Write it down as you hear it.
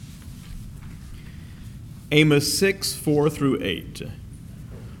Amos 6, 4 through 8.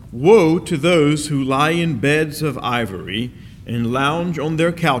 Woe to those who lie in beds of ivory and lounge on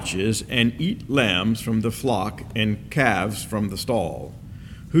their couches and eat lambs from the flock and calves from the stall,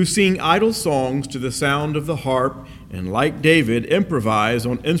 who sing idle songs to the sound of the harp and, like David, improvise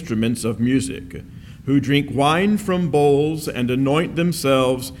on instruments of music, who drink wine from bowls and anoint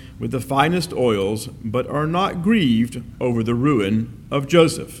themselves with the finest oils, but are not grieved over the ruin of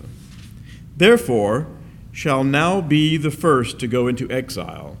Joseph. Therefore shall now be the first to go into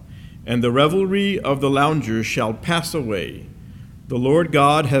exile, and the revelry of the loungers shall pass away. The Lord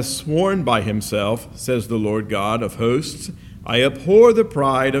God has sworn by himself, says the Lord God of hosts, I abhor the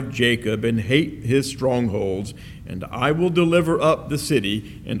pride of Jacob and hate his strongholds, and I will deliver up the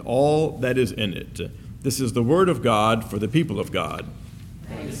city and all that is in it. This is the word of God for the people of God.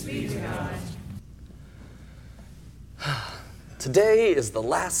 Thanks be to God. Today is the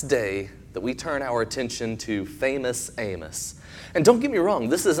last day that we turn our attention to famous Amos. And don't get me wrong,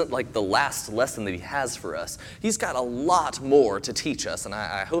 this isn't like the last lesson that he has for us. He's got a lot more to teach us, and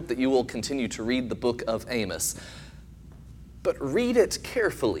I hope that you will continue to read the book of Amos. But read it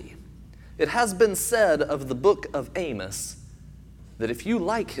carefully. It has been said of the book of Amos that if you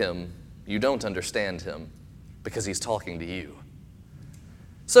like him, you don't understand him because he's talking to you.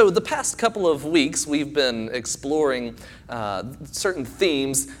 So the past couple of weeks, we've been exploring certain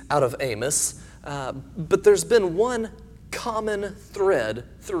themes out of Amos, but there's been one common thread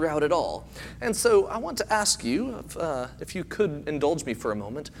throughout it all. And so I want to ask you, if you could indulge me for a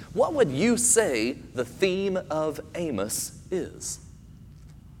moment, what would you say the theme of Amos is?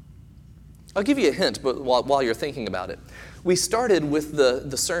 I'll give you a hint but while you're thinking about it. We started with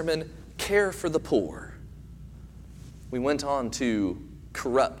the sermon, Care for the Poor. We went on to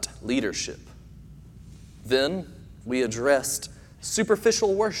corrupt leadership. Then we addressed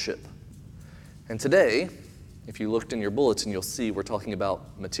superficial worship. And today, if you looked in your bulletin, you'll see we're talking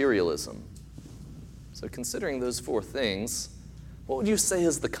about materialism. So considering those four things, what would you say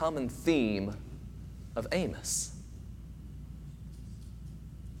is the common theme of Amos?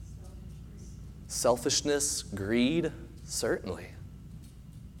 Selfishness, greed, certainly.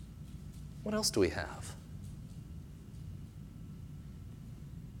 What else do we have?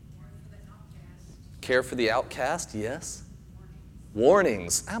 Care for the outcast, yes.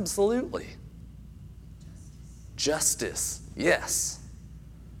 Warnings, absolutely. Justice, yes.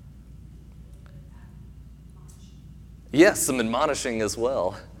 Yes, some admonishing as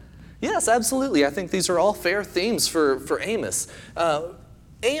well. Yes, absolutely. I think these are all fair themes for Amos.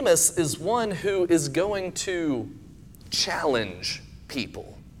 Amos is one who is going to challenge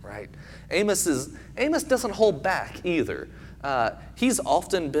people, right? Amos doesn't hold back either. He's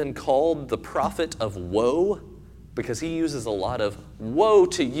often been called the prophet of woe because he uses a lot of woe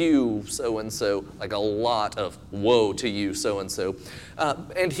to you, so-and-so, like a lot of woe to you, so-and-so.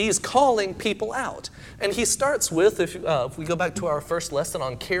 And he's calling people out. And he starts with, if we go back to our first lesson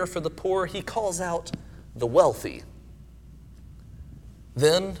on care for the poor, he calls out the wealthy.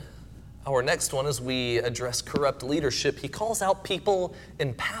 Then, our next one, as we address corrupt leadership, he calls out people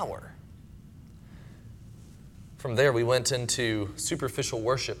in power. From there, we went into superficial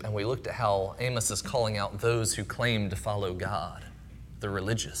worship, and we looked at how Amos is calling out those who claim to follow God, the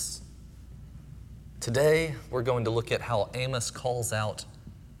religious. Today, we're going to look at how Amos calls out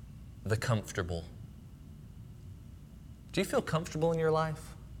the comfortable. Do you feel comfortable in your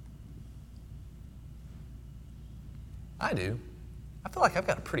life? I do. I feel like I've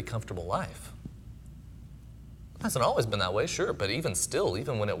got a pretty comfortable life. It hasn't always been that way, sure, but even still,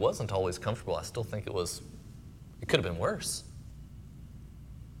 even when it wasn't always comfortable, I still think it could have been worse.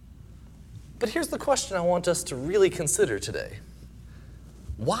 But here's the question I want us to really consider today.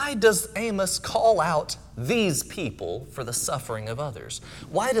 Why does Amos call out these people for the suffering of others?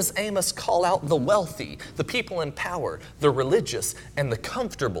 Why does Amos call out the wealthy, the people in power, the religious, and the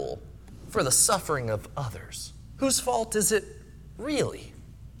comfortable for the suffering of others? Whose fault is it really?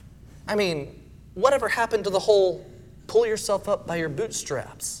 I mean, whatever happened to the whole pull yourself up by your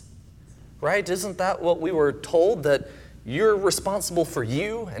bootstraps? Right? Isn't that what we were told, that you're responsible for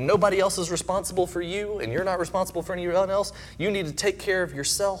you and nobody else is responsible for you and you're not responsible for anyone else? You need to take care of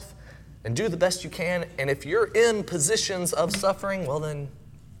yourself and do the best you can. And if you're in positions of suffering, well then,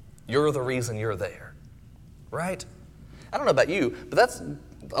 you're the reason you're there. Right? I don't know about you, but that's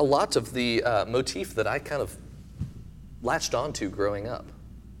a lot of the motif that I kind of latched onto growing up.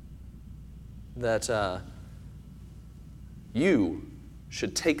 That you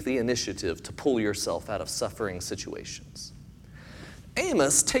should take the initiative to pull yourself out of suffering situations.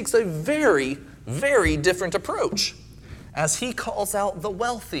 Amos takes a very, very different approach as he calls out the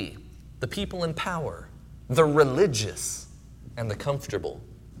wealthy, the people in power, the religious, and the comfortable.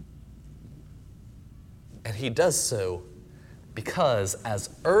 And he does so because as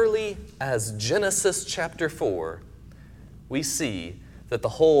early as Genesis chapter 4, we see that the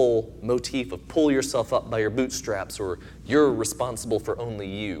whole motif of pull yourself up by your bootstraps or you're responsible for only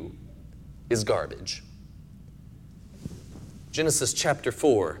you is garbage. Genesis chapter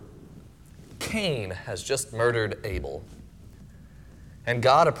 4, Cain has just murdered Abel. And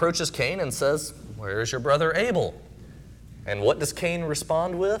God approaches Cain and says, "Where is your brother Abel?" And what does Cain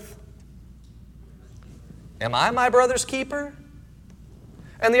respond with? "Am I my brother's keeper?"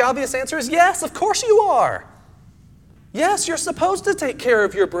 And the obvious answer is yes, of course you are. Yes, you're supposed to take care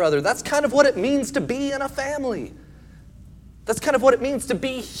of your brother. That's kind of what it means to be in a family. That's kind of what it means to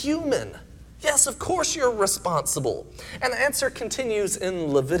be human. Yes, of course you're responsible. And the answer continues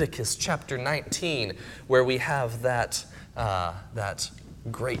in Leviticus chapter 19, where we have that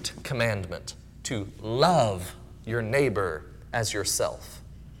great commandment to love your neighbor as yourself.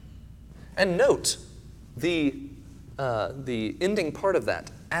 And note the ending part of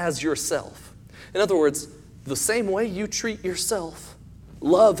that, as yourself. In other words, the same way you treat yourself,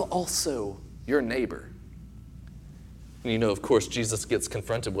 love also your neighbor. And you know, of course, Jesus gets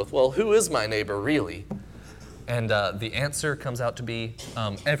confronted with, well, who is my neighbor really? And the answer comes out to be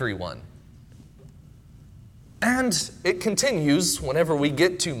everyone. And it continues whenever we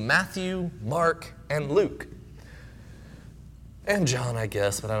get to Matthew, Mark, and Luke. And John, I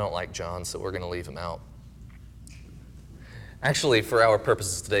guess, but I don't like John, so we're going to leave him out. Actually, for our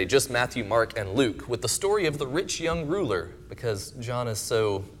purposes today, just Matthew, Mark, and Luke, with the story of the rich young ruler, because John is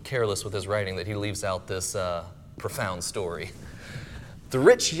so careless with his writing that he leaves out this profound story. The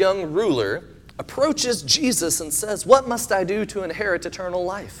rich young ruler approaches Jesus and says, "What must I do to inherit eternal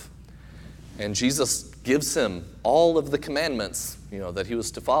life?" And Jesus gives him all of the commandments, that he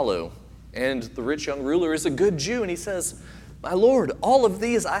was to follow. And the rich young ruler is a good Jew, and he says, "My Lord, all of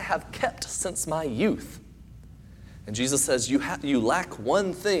these I have kept since my youth." And Jesus says, you lack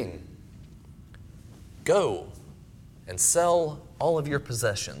one thing. Go and sell all of your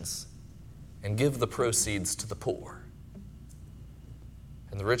possessions and give the proceeds to the poor.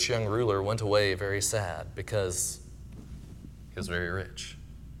 And the rich young ruler went away very sad because he was very rich.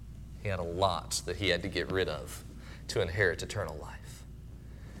 He had a lot that he had to get rid of to inherit eternal life.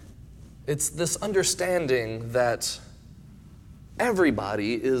 It's this understanding that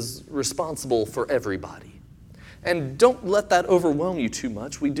everybody is responsible for everybody. And don't let that overwhelm you too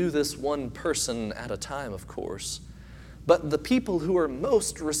much. We do this one person at a time, of course. But the people who are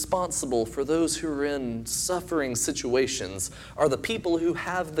most responsible for those who are in suffering situations are the people who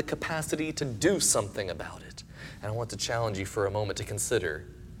have the capacity to do something about it. And I want to challenge you for a moment to consider,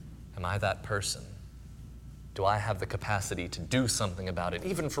 am I that person? Do I have the capacity to do something about it,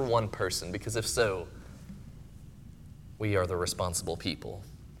 even for one person? Because if so, we are the responsible people.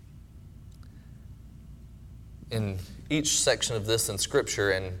 In each section of this in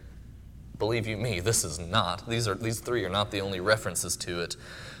Scripture, and believe you me, these three are not the only references to it.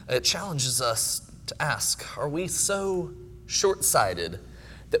 It challenges us to ask, are we so short-sighted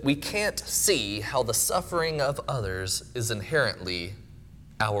that we can't see how the suffering of others is inherently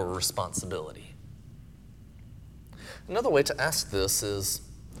our responsibility? Another way to ask this is,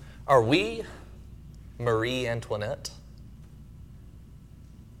 are we Marie Antoinette?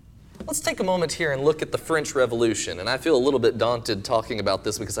 Let's take a moment here and look at the French Revolution. And I feel a little bit daunted talking about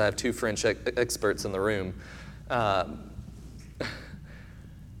this because I have two French experts in the room. The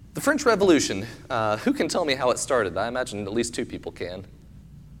French Revolution, who can tell me how it started? I imagine at least two people can.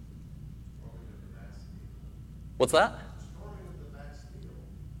 What's that?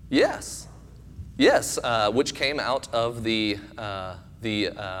 Yes. Yes, which came out of the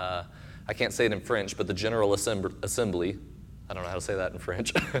I can't say it in French, but the General Assembly. I don't know how to say that in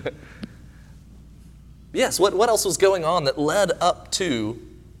French. Yes, what else was going on that led up to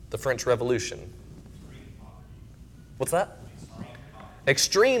the French Revolution? What's that?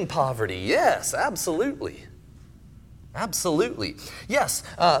 Extreme poverty. Yes, absolutely. Absolutely. Yes,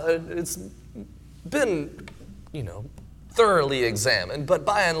 it's been, thoroughly examined, but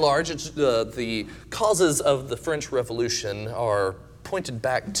by and large, the causes of the French Revolution are pointed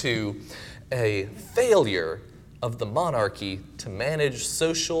back to a failure of the monarchy to manage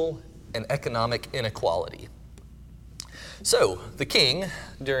social and economic inequality. So, the king,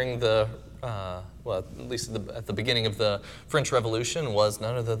 during at least at the beginning of the French Revolution, was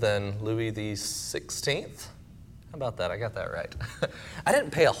none other than Louis XVI. How about that? I got that right. I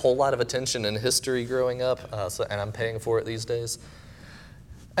didn't pay a whole lot of attention in history growing up, and I'm paying for it these days.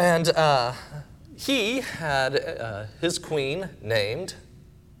 And he had his queen named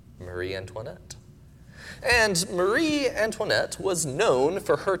Marie Antoinette. And Marie Antoinette was known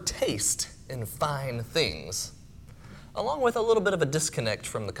for her taste in fine things, along with a little bit of a disconnect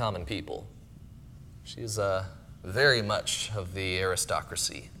from the common people. She's very much of the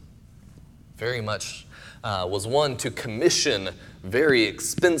aristocracy, very much was one to commission very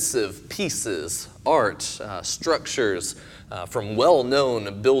expensive pieces, art, structures from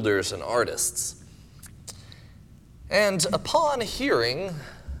well-known builders and artists. And upon hearing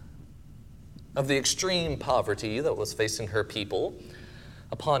of the extreme poverty that was facing her people,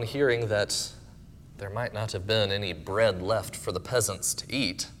 upon hearing that there might not have been any bread left for the peasants to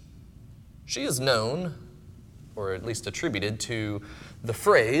eat, she is known, or at least attributed to the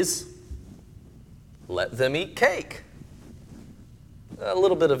phrase, "Let them eat cake." A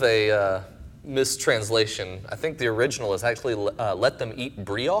little bit of a mistranslation. I think the original is actually "let them eat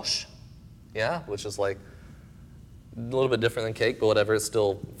brioche," yeah, which is like a little bit different than cake, but whatever, it's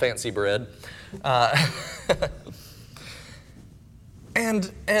still fancy bread.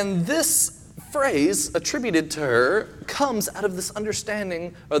 And this phrase attributed to her comes out of this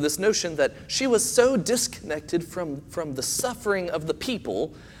understanding, or this notion that she was so disconnected from the suffering of the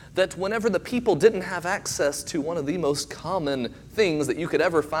people that whenever the people didn't have access to one of the most common things that you could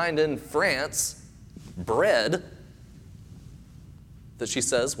ever find in France, bread, that she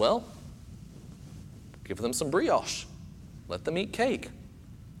says, well, give them some brioche. Let them eat cake.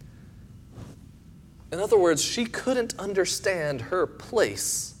 In other words, she couldn't understand her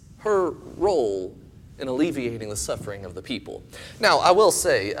place, her role in alleviating the suffering of the people. Now, I will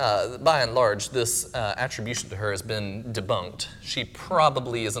say, by and large, this attribution to her has been debunked. She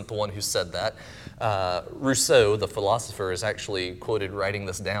probably isn't the one who said that. Rousseau, the philosopher, is actually quoted writing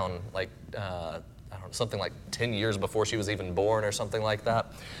this down like, I don't know, something like 10 years before she was even born or something like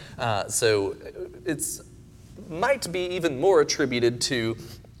that. So it's might be even more attributed to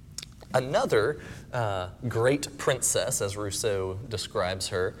another great princess, as Rousseau describes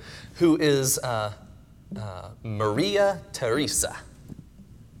her, who is Maria Teresa,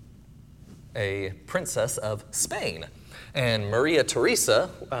 a princess of Spain. And Maria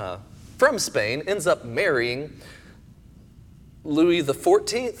Teresa, from Spain, ends up marrying Louis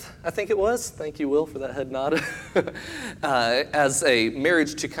XIV, I think it was. Thank you, Will, for that head nod. As a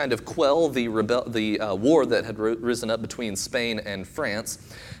marriage to kind of quell the war that had risen up between Spain and France.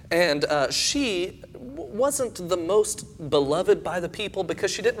 And she wasn't the most beloved by the people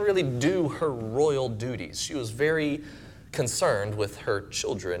because she didn't really do her royal duties. She was very concerned with her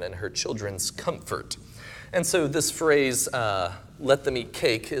children and her children's comfort. And so this phrase, "let them eat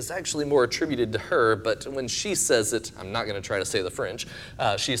cake," is actually more attributed to her, but when she says it, I'm not going to try to say the French,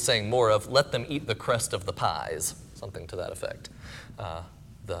 she's saying more of, "let them eat the crust of the pies," something to that effect.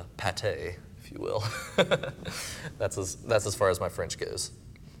 The pâté, if you will. That's as far as my French goes.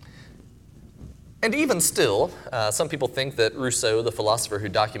 And even still, some people think that Rousseau, the philosopher who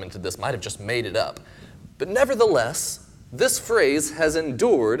documented this, might have just made it up. But nevertheless, this phrase has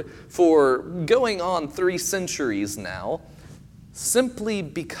endured for going on 3 centuries now, simply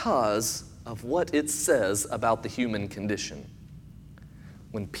because of what it says about the human condition.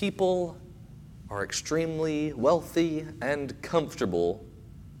 When people are extremely wealthy and comfortable,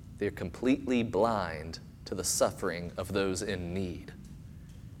 they're completely blind to the suffering of those in need.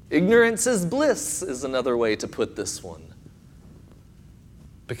 Ignorance is bliss is another way to put this one.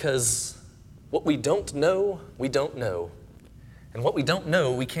 Because what we don't know, we don't know. And what we don't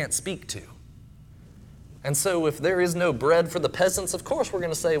know, we can't speak to. And so if there is no bread for the peasants, of course we're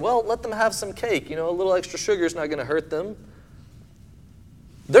going to say, well, let them have some cake. You know, a little extra sugar is not going to hurt them.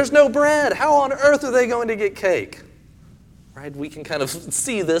 There's no bread. How on earth are they going to get cake? Right? We can kind of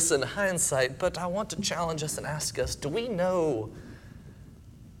see this in hindsight, but I want to challenge us and ask us, do we know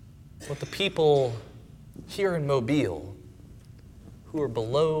what the people here in Mobile who are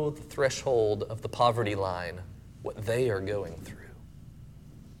below the threshold of the poverty line, what they are going through?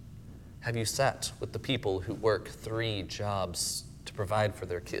 Have you sat with the people who work 3 jobs to provide for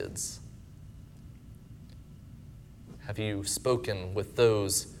their kids? Have you spoken with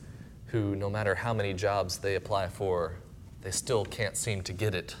those who, no matter how many jobs they apply for, they still can't seem to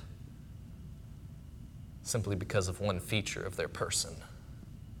get it simply because of one feature of their person?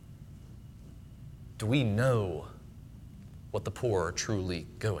 Do we know what the poor are truly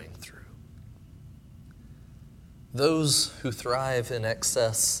going through? Those who thrive in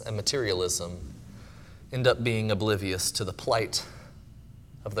excess and materialism end up being oblivious to the plight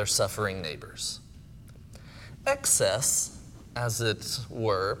of their suffering neighbors. Excess, as it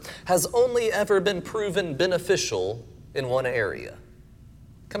were, has only ever been proven beneficial in one area: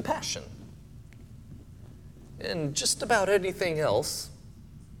 compassion. In just about anything else,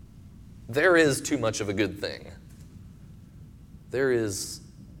 there is too much of a good thing. There is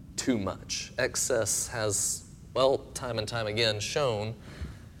too much. Excess has, well, time and time again shown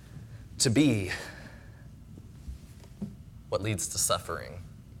to be what leads to suffering.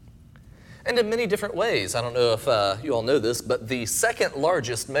 And in many different ways. I don't know if you all know this, but the second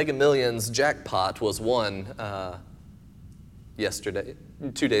largest Mega Millions jackpot was won yesterday,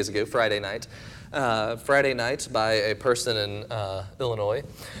 2 days ago, Friday night. Friday night by a person in Illinois.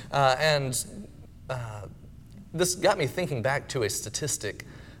 This got me thinking back to a statistic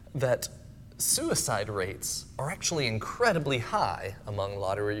that suicide rates are actually incredibly high among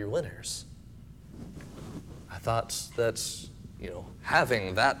lottery winners. I thought that,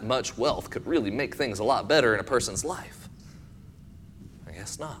 having that much wealth could really make things a lot better in a person's life. I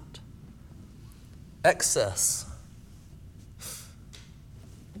guess not. Excess.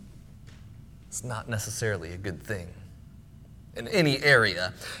 It's not necessarily a good thing in any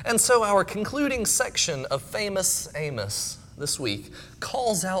area. And so our concluding section of Famous Amos this week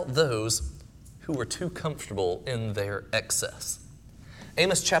calls out those who were too comfortable in their excess.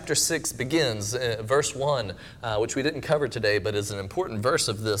 Amos chapter 6 begins, verse 1, which we didn't cover today, but is an important verse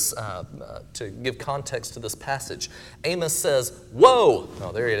of this to give context to this passage. Amos says, "Woe!"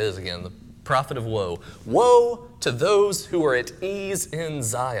 Oh, there it is again, the prophet of woe. "Woe to those who are at ease in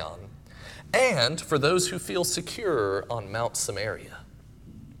Zion, and for those who feel secure on Mount Samaria."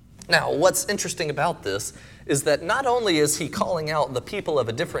 Now, what's interesting about this is that not only is he calling out the people of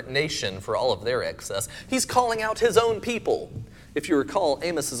a different nation for all of their excess, he's calling out his own people. If you recall,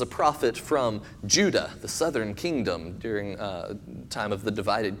 Amos is a prophet from Judah, the southern kingdom, during time of the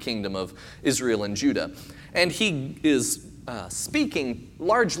divided kingdom of Israel and Judah. And he is speaking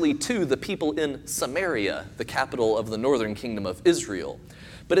largely to the people in Samaria, the capital of the northern kingdom of Israel.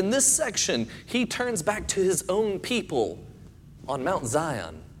 But in this section, he turns back to his own people on Mount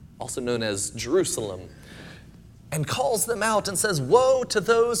Zion, also known as Jerusalem, and calls them out and says, "Woe to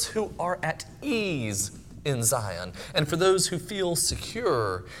those who are at ease in Zion, and for those who feel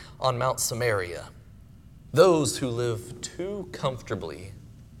secure on Mount Samaria, those who live too comfortably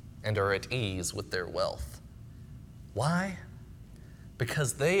and are at ease with their wealth." Why?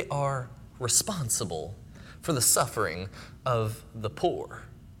 Because they are responsible for the suffering of the poor.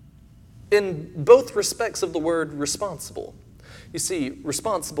 In both respects of the word responsible. You see,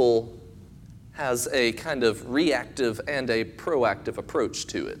 responsible has a kind of reactive and a proactive approach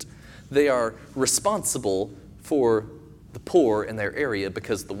to it. They are responsible for the poor in their area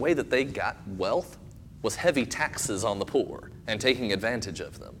because the way that they got wealth was heavy taxes on the poor and taking advantage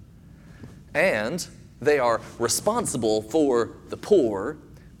of them. And they are responsible for the poor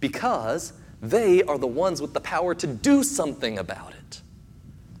because they are the ones with the power to do something about it.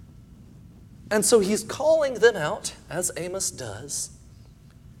 And so he's calling them out, as Amos does,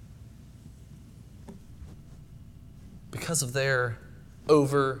 because of their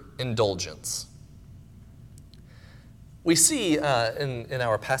overindulgence. We see in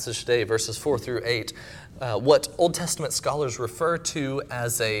our passage today, verses 4 through 8, what Old Testament scholars refer to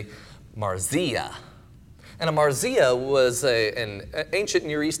as a marzia. And a marzia was an ancient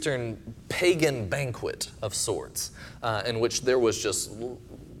Near Eastern pagan banquet of sorts, in which there was just,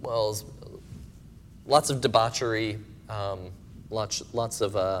 lots of debauchery, lots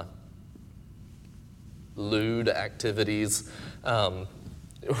of lewd activities.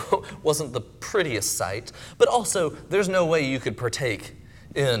 It wasn't the prettiest sight, but also there's no way you could partake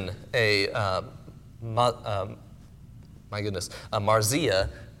in a marzia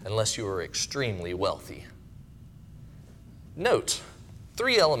unless you were extremely wealthy. Note,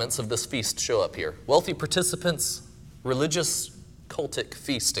 3 elements of this feast show up here: wealthy participants, religious cultic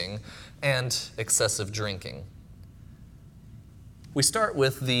feasting, and excessive drinking. We start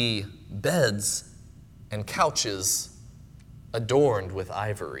with the beds and couches adorned with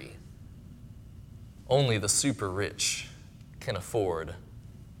ivory. Only the super rich can afford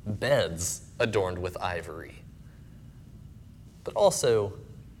beds adorned with ivory. But also,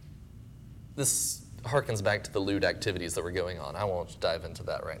 this harkens back to the lewd activities that were going on. I won't dive into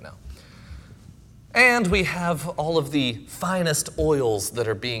that right now. And we have all of the finest oils that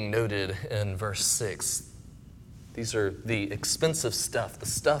are being noted in verse 6. These are the expensive stuff, the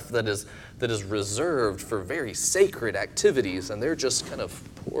stuff that is reserved for very sacred activities, and they're just kind of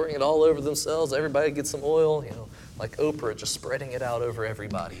pouring it all over themselves. Everybody gets some oil, like Oprah, just spreading it out over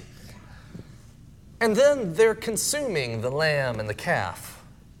everybody. And then they're consuming the lamb and the calf.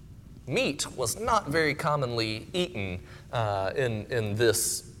 Meat was not very commonly eaten in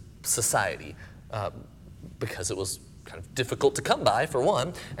this society because it was kind of difficult to come by, for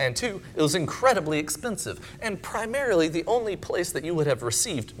one, and two, it was incredibly expensive. And primarily, the only place that you would have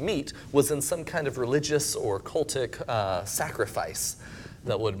received meat was in some kind of religious or cultic sacrifice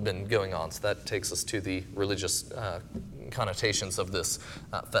that would have been going on. So that takes us to the religious connotations of this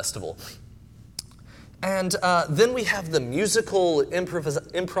festival. And then we have the musical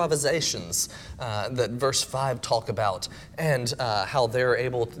improvisations that verse 5 talk about, and how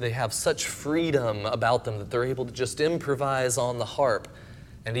they have such freedom about them that they're able to just improvise on the harp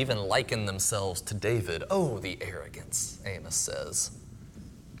and even liken themselves to David. Oh, the arrogance, Amos says.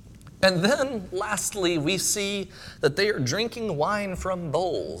 And then lastly, we see that they are drinking wine from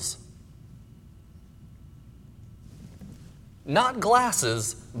bowls. Not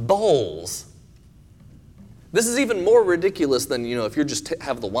glasses, bowls. This is even more ridiculous than, if you just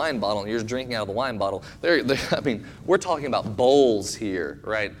have the wine bottle and you're just drinking out of the wine bottle. We're talking about bowls here,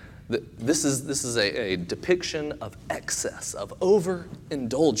 right? This is a depiction of excess, of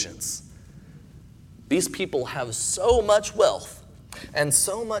overindulgence. These people have so much wealth and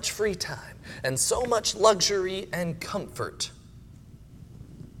so much free time and so much luxury and comfort,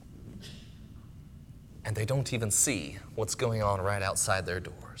 and they don't even see what's going on right outside their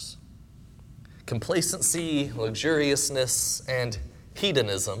doors. Complacency, luxuriousness, and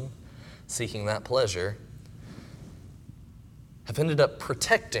hedonism, seeking that pleasure, have ended up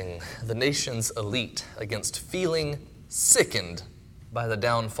protecting the nation's elite against feeling sickened by the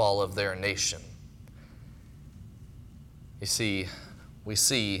downfall of their nation. You see, we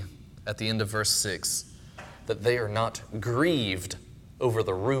see at the end of verse 6 that they are not grieved over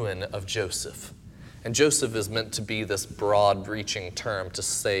the ruin of Joseph. And Joseph is meant to be this broad-reaching term to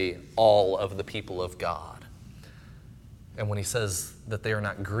say all of the people of God. And when he says that they are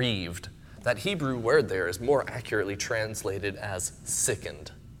not grieved, that Hebrew word there is more accurately translated as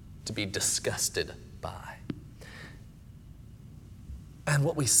sickened, to be disgusted by. And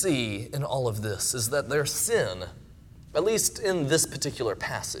what we see in all of this is that their sin, at least in this particular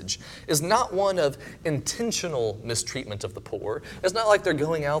passage, is not one of intentional mistreatment of the poor. It's not like they're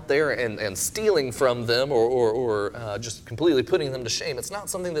going out there and stealing from them or just completely putting them to shame. It's not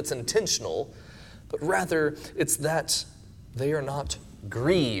something that's intentional, but rather it's that they are not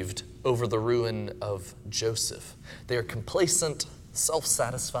grieved over the ruin of Joseph. They are complacent,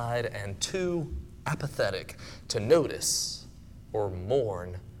 self-satisfied, and too apathetic to notice or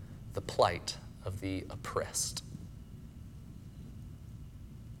mourn the plight of the oppressed.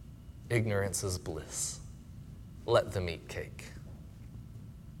 Ignorance is bliss. Let them eat cake.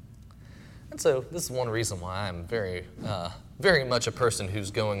 And so this is one reason why I'm very much a person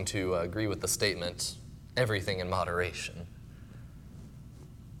who's going to agree with the statement, everything in moderation.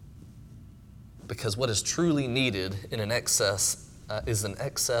 Because what is truly needed in an excess is an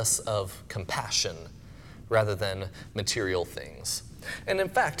excess of compassion rather than material things. And in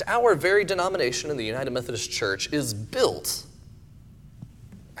fact, our very denomination in the United Methodist Church is built,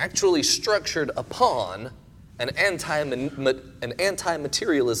 actually structured upon an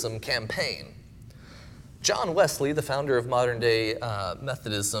anti-materialism campaign. John Wesley, the founder of modern-day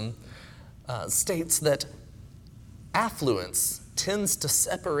Methodism, states that affluence tends to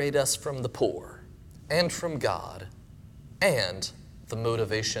separate us from the poor and from God and the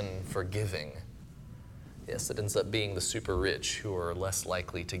motivation for giving. Yes, it ends up being the super rich who are less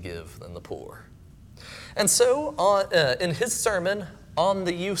likely to give than the poor. And so, in his sermon on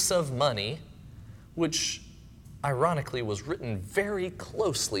the use of money, which ironically was written very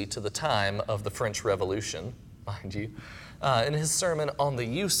closely to the time of the French Revolution, mind you, in his sermon on the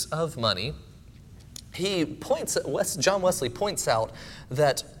use of money, John Wesley points out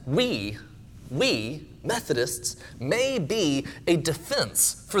that we Methodists may be a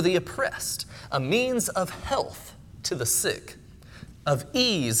defense for the oppressed, a means of health to the sick, of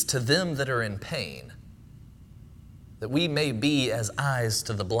ease to them that are in pain, that we may be as eyes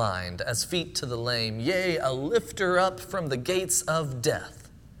to the blind, as feet to the lame, yea, a lifter up from the gates of death.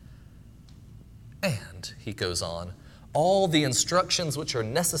 And, he goes on, all the instructions which are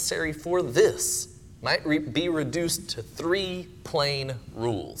necessary for this might be reduced to 3 plain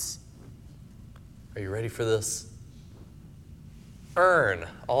rules. Are you ready for this? Earn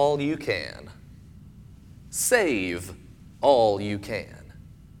all you can. Save all you can.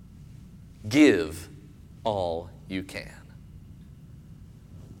 Give all you can.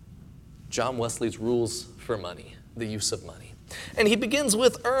 John Wesley's rules for money, the use of money. And he begins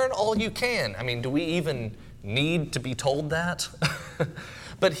with earn all you can. I mean, do we even need to be told that?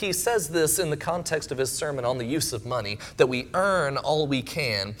 But he says this in the context of his sermon on the use of money, that we earn all we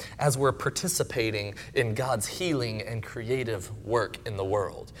can as we're participating in God's healing and creative work in the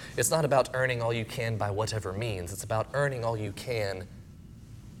world. It's not about earning all you can by whatever means. It's about earning all you can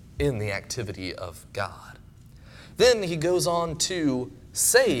in the activity of God. Then he goes on to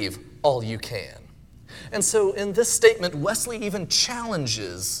save all you can. And so in this statement, Wesley even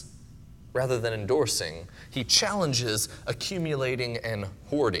challenges, rather than endorsing, he challenges accumulating and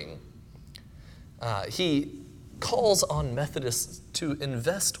hoarding. He calls on Methodists to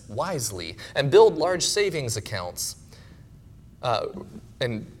invest wisely and build large savings accounts.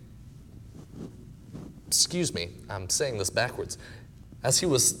 Excuse me, I'm saying this backwards. As he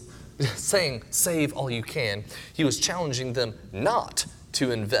was saying, save all you can, he was challenging them not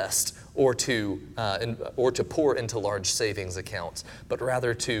to invest or to pour into large savings accounts, but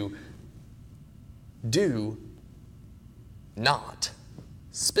rather to do not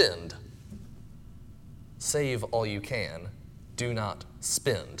spend. Save all you can. Do not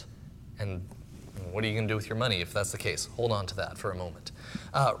spend. And what are you going to do with your money if that's the case? Hold on to that for a moment.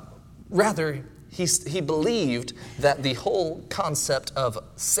 Rather, he believed that the whole concept of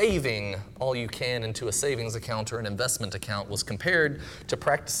saving all you can into a savings account or an investment account was compared to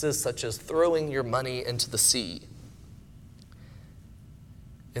practices such as throwing your money into the sea.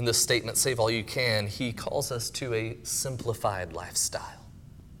 In this statement, save all you can, he calls us to a simplified lifestyle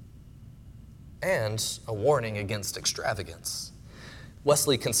and a warning against extravagance.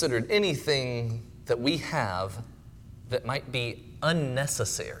 Wesley considered anything that we have that might be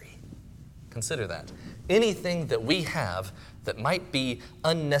unnecessary. Consider that. Anything that we have that might be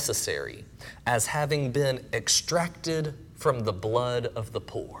unnecessary as having been extracted from the blood of the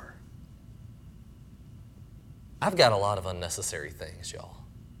poor. I've got a lot of unnecessary things, y'all,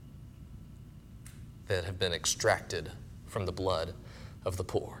 that have been extracted from the blood of the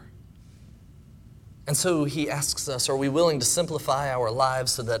poor. And so he asks us, are we willing to simplify our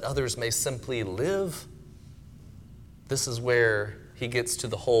lives so that others may simply live? This is where he gets to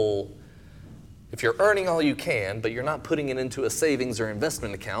the whole, if you're earning all you can, but you're not putting it into a savings or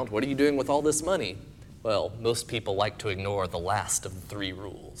investment account, what are you doing with all this money? Well, most people like to ignore the last of the three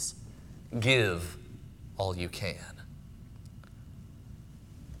rules. Give all you can.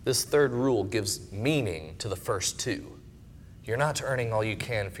 This third rule gives meaning to the first two. You're not earning all you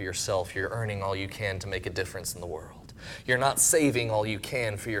can for yourself, you're earning all you can to make a difference in the world. You're not saving all you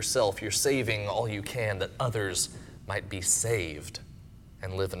can for yourself, you're saving all you can that others might be saved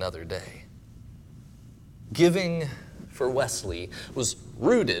and live another day. Giving for Wesley was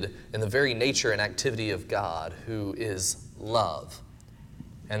rooted in the very nature and activity of God, who is love.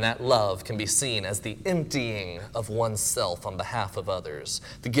 And that love can be seen as the emptying of oneself on behalf of others,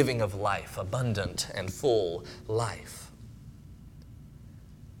 the giving of life, abundant and full life.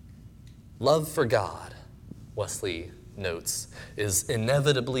 Love for God, Wesley notes, is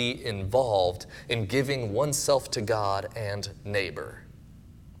inevitably involved in giving oneself to God and neighbor.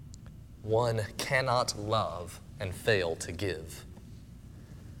 One cannot love and fail to give.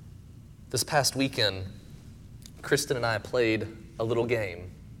 This past weekend, Kristen and I played a little game.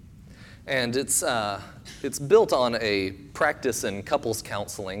 And it's built on a practice in couples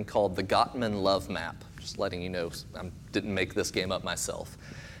counseling called the Gottman Love Map. Just letting you know, I didn't make this game up myself.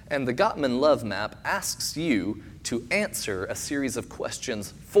 And the Gottman Love Map asks you to answer a series of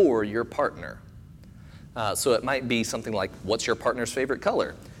questions for your partner. So it might be something like, what's your partner's favorite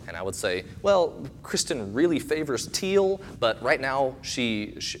color? And I would say, well, Kristen really favors teal, but right now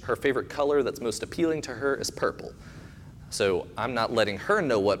her favorite color that's most appealing to her is purple. So I'm not letting her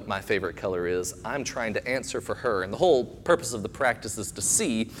know what my favorite color is. I'm trying to answer for her. And the whole purpose of the practice is to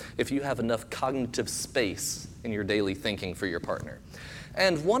see if you have enough cognitive space in your daily thinking for your partner.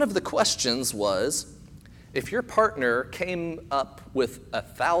 And one of the questions was, if your partner came up with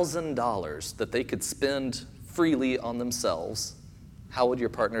 $1,000 that they could spend freely on themselves, how would your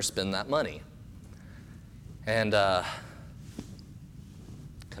partner spend that money? And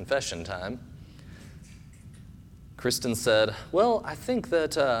confession time. Kristen said, well, I think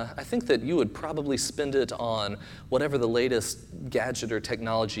that you would probably spend it on whatever the latest gadget or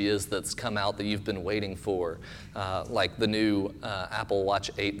technology is that's come out that you've been waiting for, like the new Apple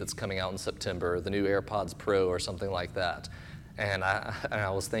Watch 8 that's coming out in September, the new AirPods Pro or something like that. And I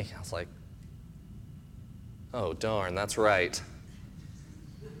was thinking, I was like, oh, darn, that's right.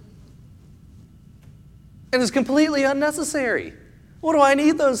 And it's completely unnecessary. What do I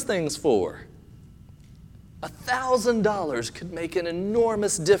need those things for? $1,000 could make an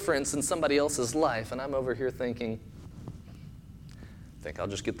enormous difference in somebody else's life, and I'm over here thinking, I think I'll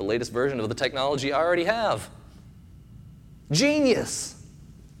just get the latest version of the technology I already have. Genius!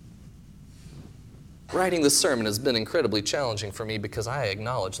 Writing this sermon has been incredibly challenging for me because I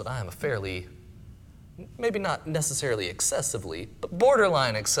acknowledge that I am a fairly, maybe not necessarily excessively, but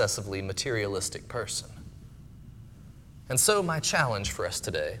borderline excessively materialistic person. And so my challenge for us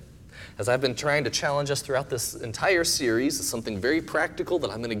today, as I've been trying to challenge us throughout this entire series, is something very practical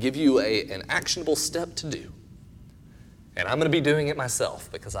that I'm going to give you an actionable step to do. And I'm going to be doing it myself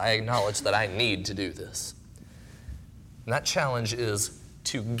because I acknowledge that I need to do this. And that challenge is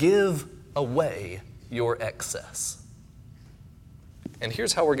to give away your excess. And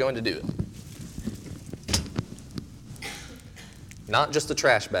here's how we're going to do it. Not just a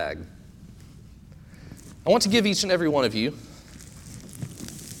trash bag. I want to give each and every one of you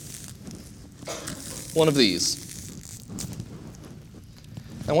one of these.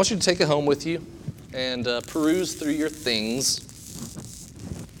 I want you to take it home with you and peruse through your things.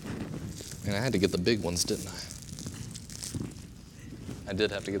 And I had to get the big ones, didn't I? I did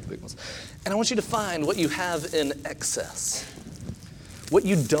have to get the big ones. And I want you to find what you have in excess, what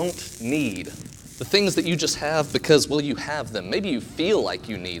you don't need, the things that you just have because, well, you have them. Maybe you feel like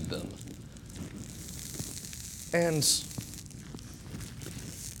you need them. And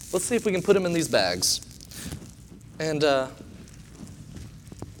let's see if we can put them in these bags. And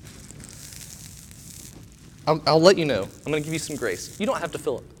I'll let you know. I'm going to give you some grace. You don't have to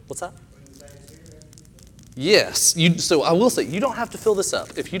fill it. What's that? Yes. So I will say, you don't have to fill this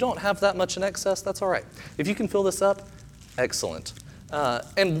up. If you don't have that much in excess, that's all right. If you can fill this up, excellent.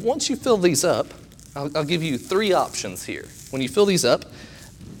 And once you fill these up, I'll give you 3 options here. When you fill these up,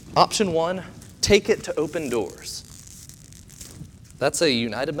 option 1, take it to Open Doors. That's a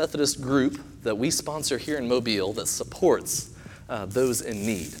United Methodist group that we sponsor here in Mobile that supports those in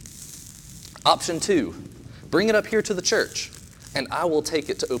need. Option 2, bring it up here to the church, and I will take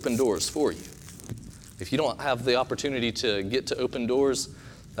it to Open Doors for you. If you don't have the opportunity to get to Open Doors,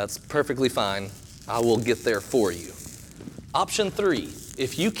 that's perfectly fine. I will get there for you. Option 3,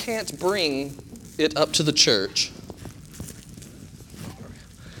 if you can't bring it up to the church,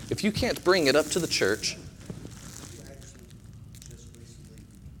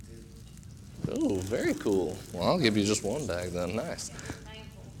 oh, very cool. Well, I'll give you just one bag then. Nice.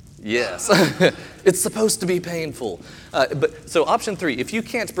 Yes. It's supposed to be painful. So option 3, if you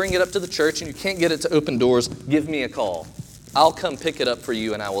can't bring it up to the church and you can't get it to Open Doors, give me a call. I'll come pick it up for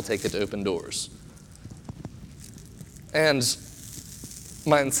you and I will take it to Open Doors. And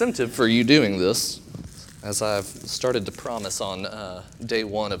my incentive for you doing this, as I've started to promise on day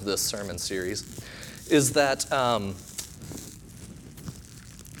 1 of this sermon series, is that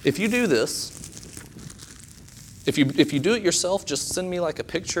if you do this, if you do it yourself, just send me like a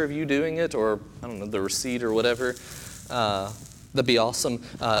picture of you doing it, or I don't know, the receipt or whatever. That'd be awesome.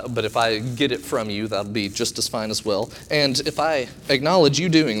 But if I get it from you, that'll be just as fine as well. And if I acknowledge you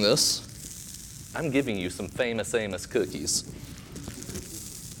doing this, I'm giving you some famous Amos cookies.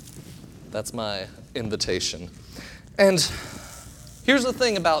 That's my invitation. And here's the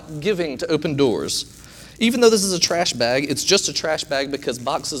thing about giving to Open Doors. Even though this is a trash bag, it's just a trash bag because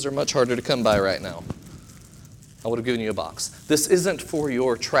boxes are much harder to come by right now. I would have given you a box. This isn't for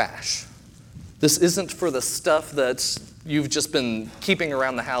your trash. This isn't for the stuff that you've just been keeping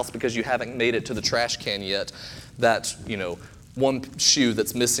around the house because you haven't made it to the trash can yet. That, one shoe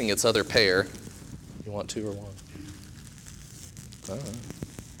that's missing its other pair. You want 2 or 1? Oh,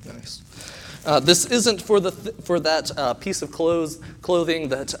 nice. This isn't for that piece of clothing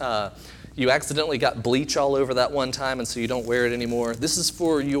that you accidentally got bleach all over that one time and so you don't wear it anymore. This is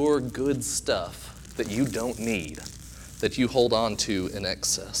for your good stuff that you don't need, that you hold on to in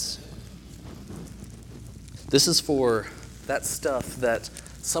excess. This is for that stuff that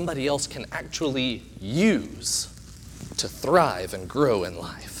somebody else can actually use to thrive and grow in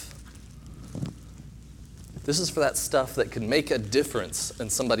life. This is for that stuff that can make a difference in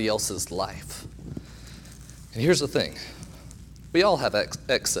somebody else's life. And here's the thing. We all have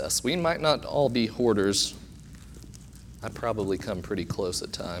excess. We might not all be hoarders. I probably come pretty close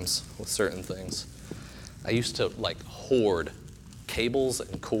at times with certain things. I used to hoard cables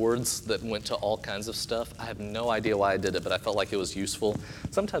and cords that went to all kinds of stuff. I have no idea why I did it, but I felt like it was useful.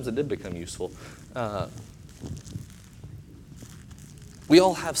 Sometimes it did become useful. We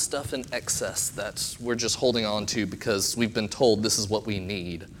all have stuff in excess that we're just holding on to because we've been told this is what we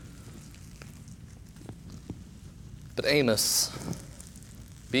need. But Amos,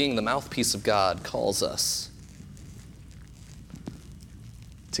 being the mouthpiece of God, calls us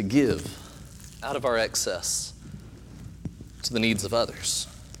to give out of our excess to the needs of others.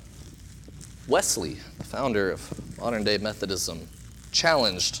 Wesley, the founder of modern-day Methodism,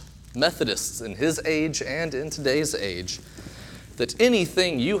 challenged Methodists in his age and in today's age that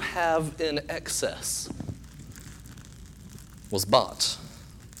anything you have in excess was bought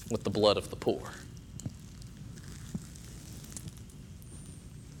with the blood of the poor.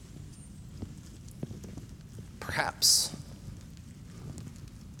 Perhaps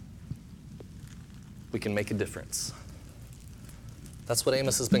we can make a difference. That's what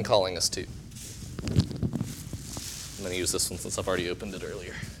Amos has been calling us to. I'm going to use this one since I've already opened it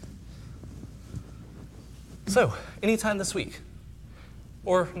earlier. So, anytime this week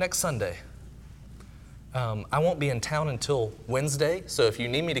or next Sunday, I won't be in town until Wednesday, so if you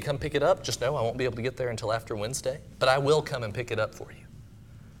need me to come pick it up, just know I won't be able to get there until after Wednesday, but I will come and pick it up for you.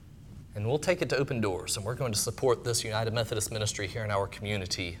 And we'll take it to Open Doors, and we're going to support this United Methodist ministry here in our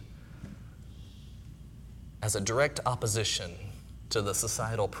community as a direct opposition to the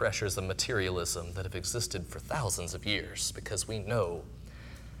societal pressures of materialism that have existed for thousands of years, because we know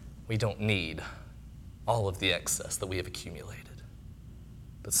we don't need all of the excess that we have accumulated.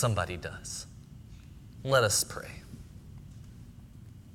 But somebody does. Let us pray.